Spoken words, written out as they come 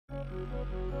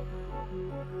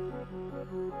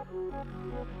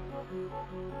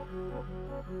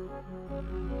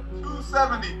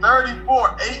$270,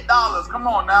 34, $8. Come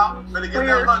on now. Better get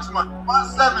that lunch money.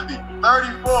 $170,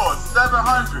 34,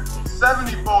 $700,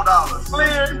 $74.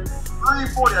 Clear.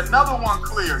 $340, another one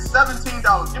clear.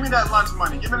 $17. Give me that lunch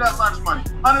money. Give me that lunch money.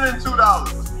 $102.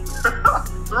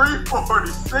 $340,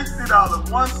 $60,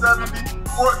 $170,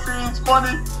 $14,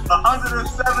 $20,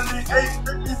 $170,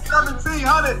 $850,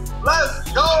 $1,700.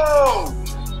 Let's go.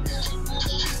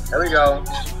 There we go.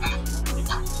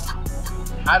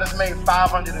 I just made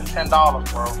 $510,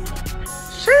 bro.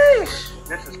 Sheesh.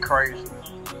 This is crazy.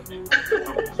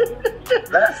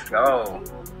 Let's go.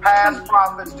 Past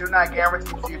profits do not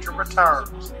guarantee future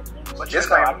returns. But just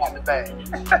know I got the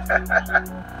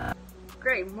bag.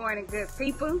 Great morning, good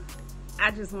people. I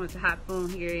just wanted to hop on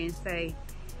here and say,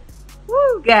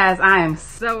 woo, guys, I am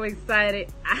so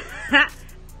excited.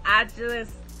 I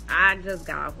just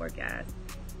got off work, guys.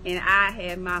 And I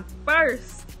had my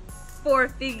first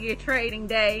 4-figure trading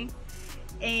day.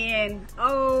 And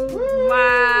oh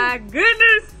my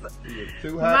goodness,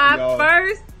 too happy, my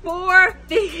first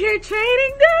 4-figure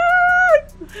trading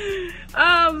day.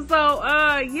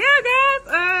 Yeah,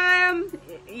 guys,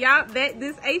 y'all,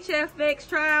 this HFX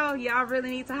trial, y'all really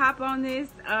need to hop on this.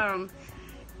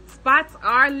 Spots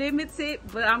are limited,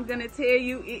 but I'm gonna tell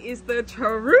you it is the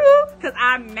truth, because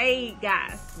I made,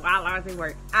 guys, while I was at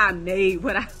work, I made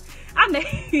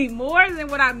more than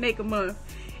what I make a month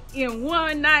in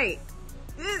one night.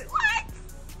 What?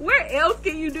 Where else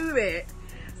can you do that?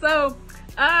 So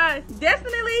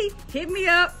definitely hit me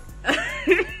up.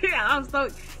 I'm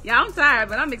tired,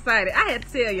 but I'm excited. I had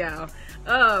to tell y'all,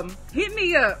 hit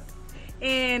me up.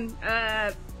 And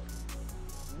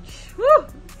whew,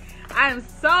 I am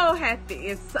so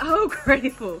happy and so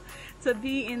grateful to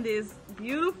be in this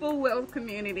beautiful wealth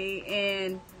community.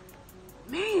 And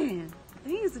man,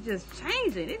 things are just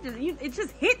changing. It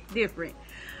just hit different.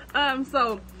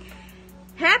 So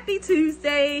happy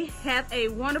Tuesday. Have a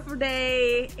wonderful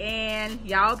day, and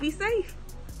y'all be safe.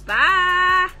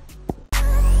 Bye.